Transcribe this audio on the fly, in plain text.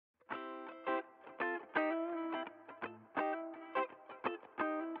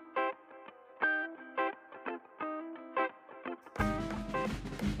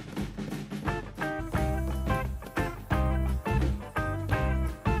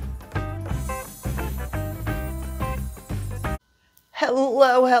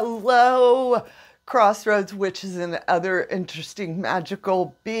Hello, hello, Crossroads Witches and other interesting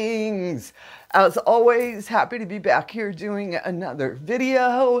magical beings. As always, happy to be back here doing another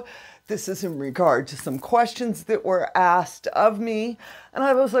video. This is in regard to some questions that were asked of me. And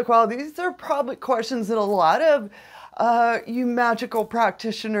I was like, well, these are probably questions that a lot of you magical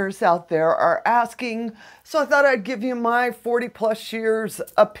practitioners out there are asking. So I thought I'd give you my 40 plus years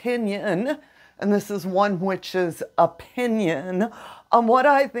opinion. And this is one witch's opinion on what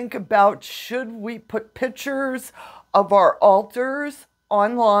I think about, should we put pictures of our altars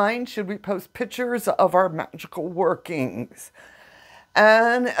online? Should we post pictures of our magical workings?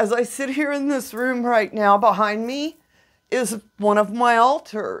 And as I sit here in this room right now, behind me is one of my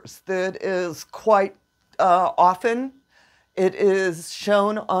altars that is quite often. It is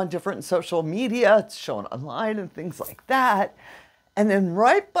shown on different social media. It's shown online and things like that. And then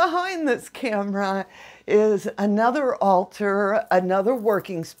right behind this camera is another altar, another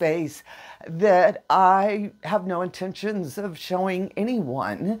working space that I have no intentions of showing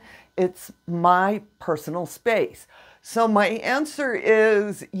anyone. It's my personal space. So my answer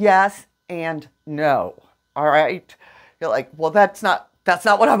is yes and no. All right. You're like, well, that's not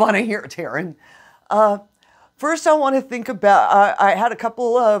what I want to hear, Taren. First, I want to think about, I had a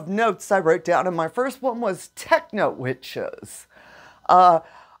couple of notes I wrote down, and my first one was techno witches.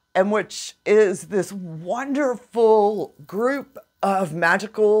 And which is this wonderful group of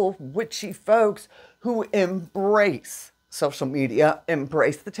magical witchy folks who embrace social media,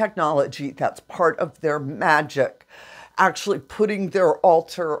 embrace the technology. That's part of their magic. Actually putting their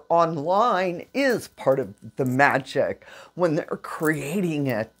altar online is part of the magic. When they're creating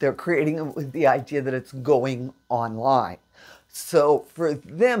it with the idea that it's going online. So for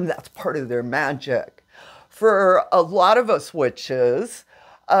them, that's part of their magic. For a lot of us witches,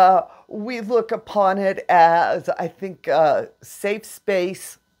 we look upon it as, I think, safe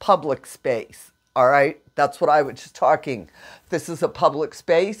space, public space. All right, that's what I was just talking. This is a public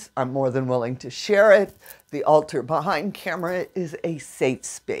space. I'm more than willing to share it. The altar behind camera is a safe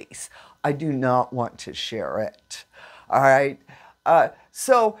space. I do not want to share it. All right.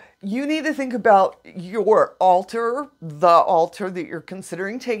 So you need to think about your altar, the altar that you're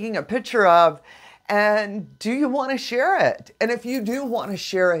considering taking a picture of. And do you want to share it? And if you do want to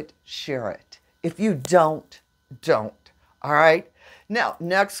share it, share it. If you don't, don't. All right? Now,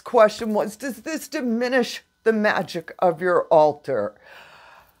 next question was, does this diminish the magic of your altar?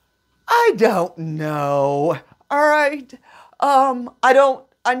 I don't know. All right? I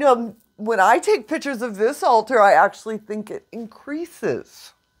know when I take pictures of this altar, I actually think it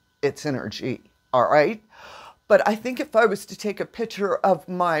increases its energy. All right? But I think if I was to take a picture of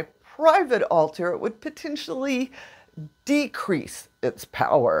my private altar, it would potentially decrease its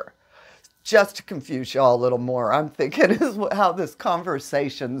power. Just to confuse y'all a little more, I'm thinking is how this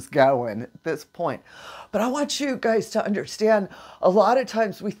conversation's going at this point. But I want you guys to understand, a lot of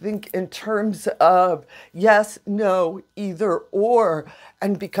times we think in terms of yes, no, either or,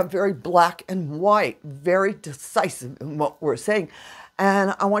 and become very black and white, very decisive in what we're saying.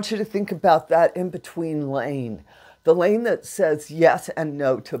 And I want you to think about that in between lane. The lane that says yes and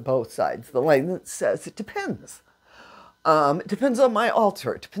no to both sides. The lane that says it depends. It depends on my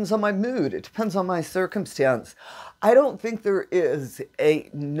altar. It depends on my mood. It depends on my circumstance. I don't think there is a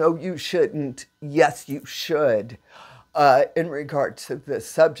no, you shouldn't, yes, you should in regard to this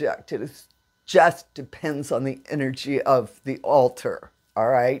subject. It is just depends on the energy of the altar. All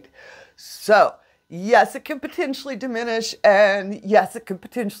right. So yes, it can potentially diminish, and yes, it can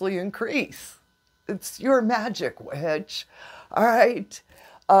potentially increase. It's your magic, witch. All right.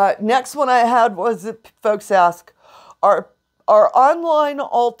 Next one I had was that folks ask, are online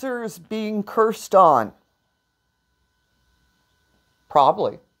altars being cursed on?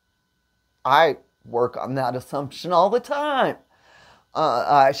 Probably. I work on that assumption all the time.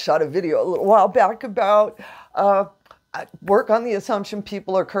 I shot a video a little while back about I work on the assumption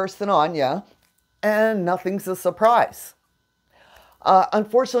people are cursing on you, and nothing's a surprise.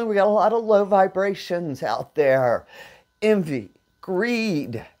 Unfortunately, we got a lot of low vibrations out there. Envy,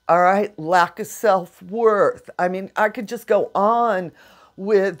 greed, all right, lack of self-worth. I mean, I could just go on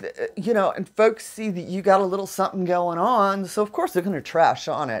with, and folks see that you got a little something going on, so of course they're going to trash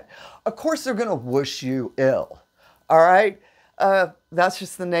on it. Of course they're going to wish you ill, all right? That's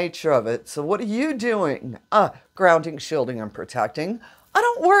just the nature of it. So what are you doing? Grounding, shielding, and protecting. I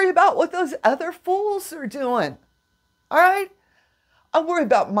don't worry about what those other fools are doing, all right? I worry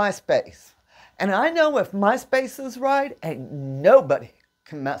about my space. And I know if my space is right, ain't nobody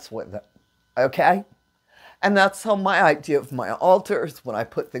can mess with it. Okay? And that's how my idea of my altar is when I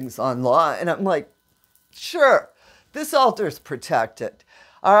put things online. And I'm like, sure, This altar is protected.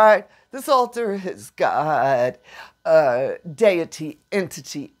 All right. This altar has got deity,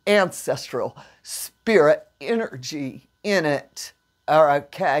 entity, ancestral, spirit, energy in it.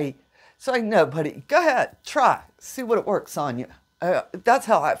 Okay. So like nobody, go ahead, try, see what it works on you. That's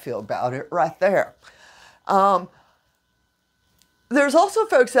how I feel about it right there. There's also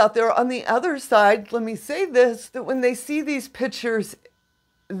folks out there on the other side, let me say this, that when they see these pictures,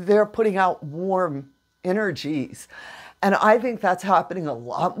 they're putting out warm energies. And I think that's happening a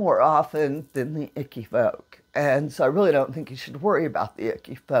lot more often than the icky folk. And so I really don't think you should worry about the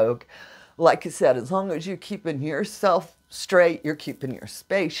icky folk. Like I said, as long as you're keeping yourself straight, you're keeping your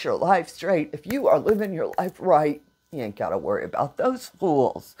space, your life straight. If you are living your life right, you ain't got to worry about those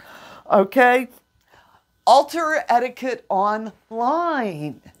fools. Okay? Altar etiquette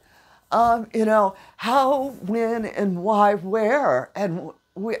online. You know, how, when, and why, where. And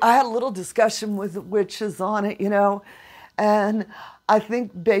I had a little discussion with the witches on it, you know. And I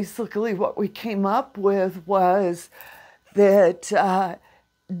think basically what we came up with was that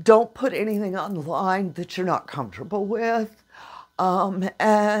don't put anything online that you're not comfortable with.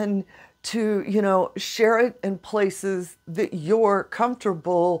 And to, you know, share it in places that you're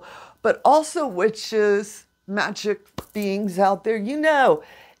comfortable, but also witches, magic beings out there, you know,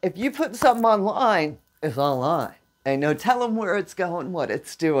 if you put something online, it's online. Ain't no telling where it's going, what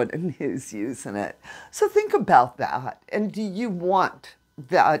it's doing, and who's using it. So think about that. And do you want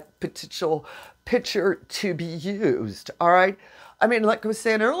that potential picture to be used? All right. I mean, like I was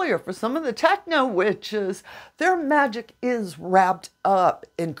saying earlier, for some of the techno witches, their magic is wrapped up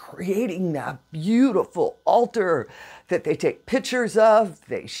in creating that beautiful altar that they take pictures of,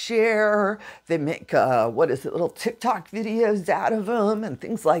 they share, they make, little TikTok videos out of them and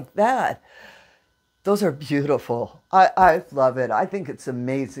things like that. Those are beautiful. I love it. I think it's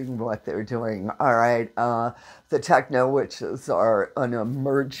amazing what they're doing. All right. The techno witches are an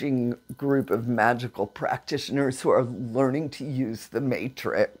emerging group of magical practitioners who are learning to use the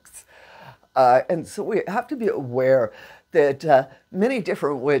matrix. And so we have to be aware that many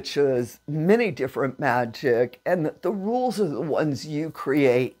different witches, many different magic, and that the rules are the ones you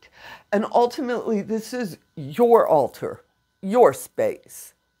create. And ultimately, this is your altar, your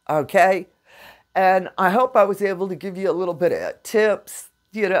space. Okay? And I hope I was able to give you a little bit of tips,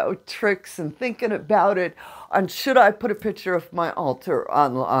 you know, tricks and thinking about it on should I put a picture of my altar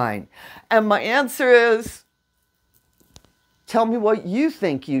online? And my answer is, tell me what you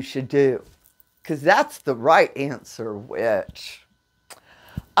think you should do, because that's the right answer, witch.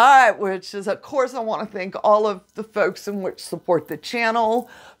 All right, witches, of course, I want to thank all of the folks in which support the channel,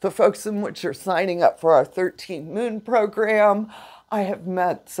 the folks in which are signing up for our 13 Moon program. I have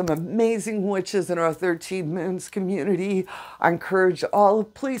met some amazing witches in our 13 Moons community. I encourage all,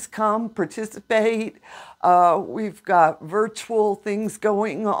 please come participate. We've got virtual things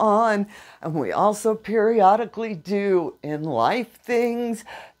going on, and we also periodically do in life things.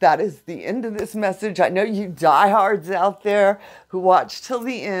 That is the end of this message. I know you diehards out there who watch till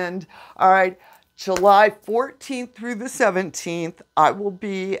the end. All right, July 14th through the 17th, I will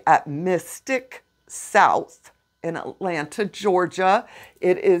be at Mystic South in Atlanta, Georgia.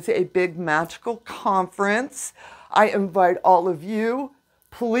 It is a big magical conference. I invite all of you.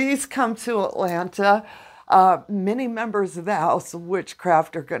 Please come to Atlanta. Many members of the House of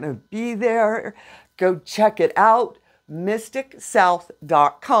Witchcraft are going to be there. Go check it out,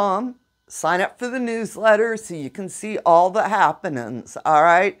 mysticsouth.com. Sign up for the newsletter so you can see all the happenings, all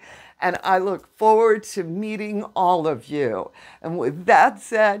right? And I look forward to meeting all of you. And with that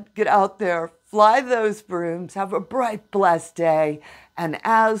said, get out there, fly those brooms, have a bright, blessed day. And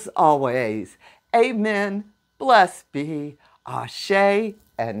as always, amen, blessed be, ashe,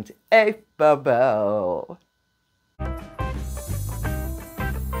 and a-bo-bo.